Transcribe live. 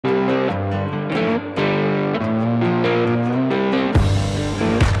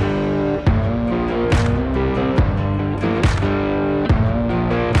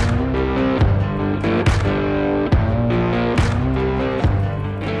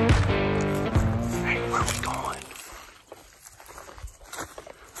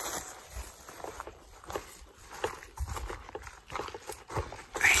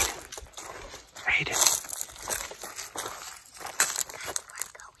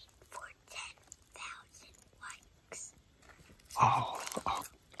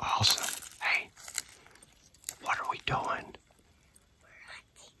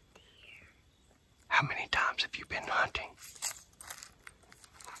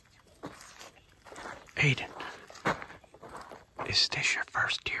Aiden, is this your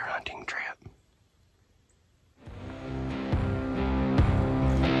first deer hunting trip?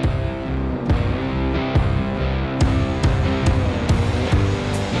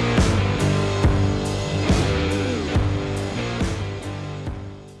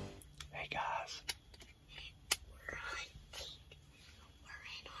 Hey guys. We're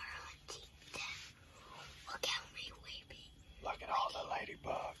in our hunting tent. Look how many waving. Look at all the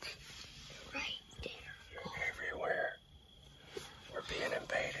ladybugs. Right there. They're everywhere. We're being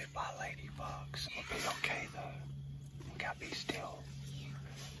invaded by ladybugs. We'll be okay though. We gotta be still.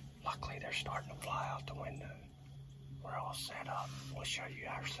 Luckily they're starting to fly out the window. We're all set up. We'll show you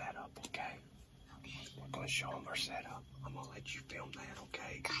our setup, okay? Okay. We're gonna show them our setup. I'm gonna let you film that,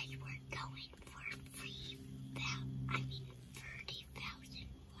 okay? Guys, we're going for 30,000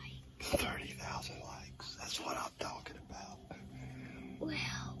 likes. 30,000 likes. That's what I'm talking about.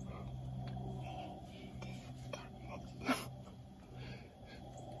 Well.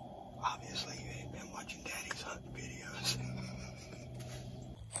 Obviously, you ain't been watching Daddy's hunting videos.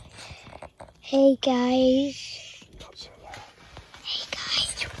 Hey guys. Not so loud. Hey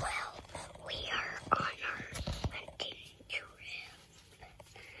guys, well, we are on our hunting trip.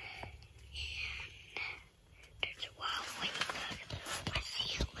 And there's a wild ladybug. I see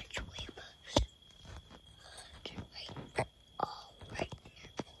how much ladybugs. They're like all right there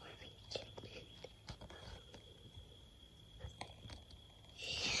for me to mend.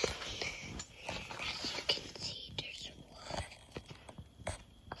 And as you can see, there's a lot of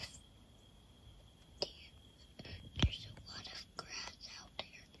there's a lot of grass out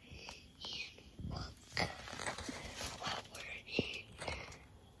there. And look, while we're in,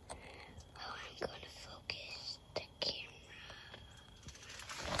 well, I'm going to focus the camera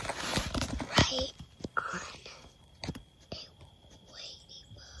right on a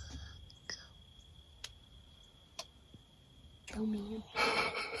ladybug. Show me him.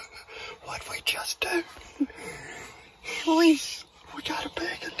 What'd we just do? We We got a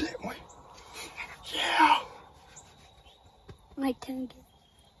bacon, didn't we? Yeah. my tongue.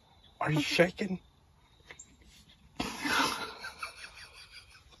 Are you shaking?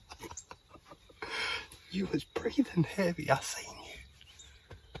 You was breathing heavy. I seen you.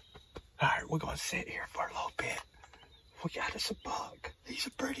 Alright, we're gonna sit here for a little bit. We got us a buck. He's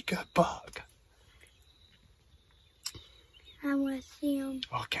a pretty good buck. I want to see him.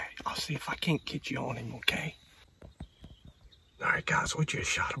 Okay, I'll see if I can't get you on him, okay? Alright guys, we just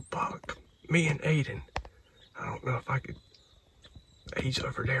shot a buck. Me and Aiden. I don't know if I could... He's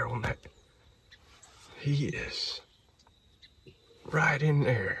over there on that. He is right in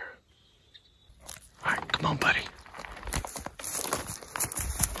there. Alright, come on, buddy.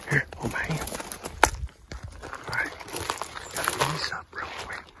 Here, hold my hand. Alright, gotta ease up real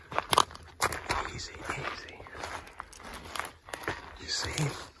quick. Easy, easy. You see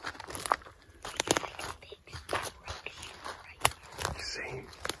him? You see him?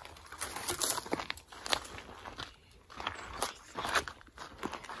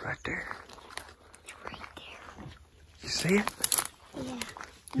 Right there. Right there. You see it? Yeah.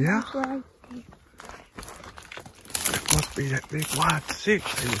 Yeah? Right there. It must be that big wide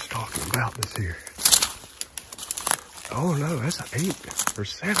 6 they was talking about this here. Oh no, that's an 8 or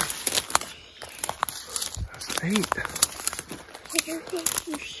 7. That's an 8. Where did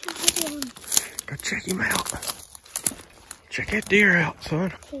you shot him? Go check him out. Check that deer out,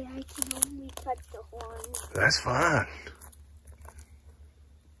 son. Okay, I can only touch the horn. That's fine.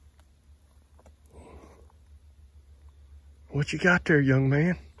 What you got there, young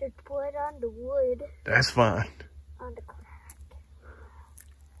man? There's blood on the wood. That's fine. On the crack.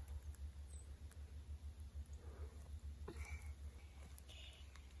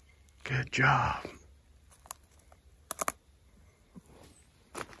 Good job.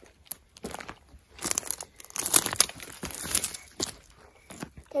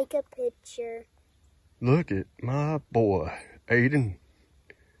 Take a picture. Look at my boy, Aiden.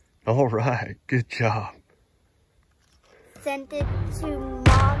 All right, good job. Send it to